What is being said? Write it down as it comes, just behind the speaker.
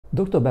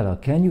Dr. Bella,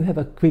 can you have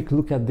a quick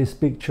look at this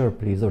picture,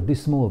 please, or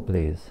this small,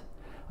 please?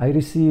 I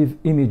receive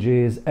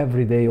images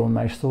every day on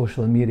my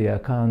social media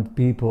account,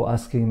 people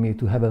asking me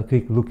to have a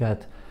quick look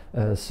at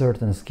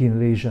certain skin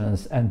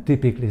lesions and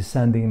typically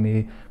sending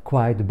me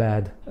quite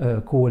bad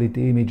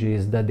quality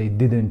images that they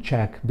didn't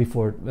check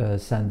before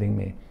sending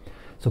me.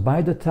 So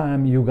by the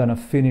time you're gonna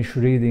finish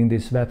reading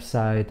this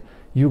website,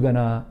 you're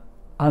gonna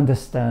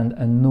understand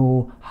and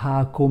know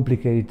how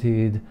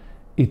complicated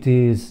it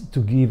is to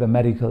give a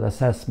medical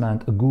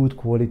assessment, a good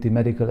quality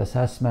medical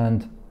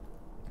assessment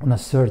on a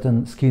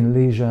certain skin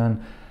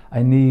lesion.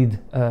 I need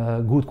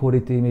good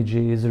quality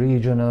images,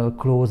 regional,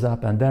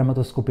 close-up and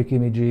dermatoscopic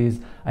images.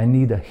 I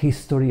need a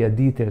history, a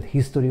detailed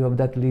history of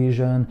that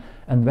lesion.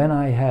 And when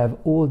I have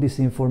all this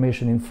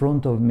information in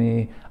front of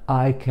me,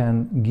 I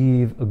can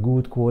give a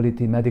good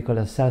quality medical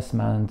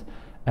assessment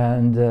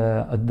and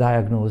a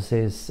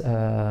diagnosis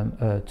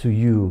to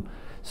you.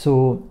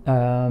 So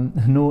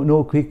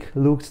no quick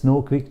looks,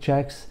 no quick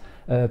checks.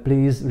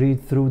 Please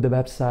read through the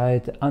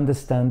website,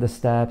 understand the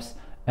steps,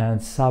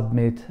 and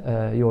submit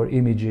your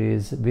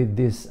images with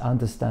this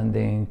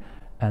understanding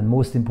and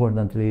most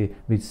importantly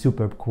with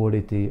superb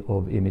quality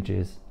of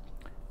images.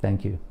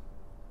 Thank you.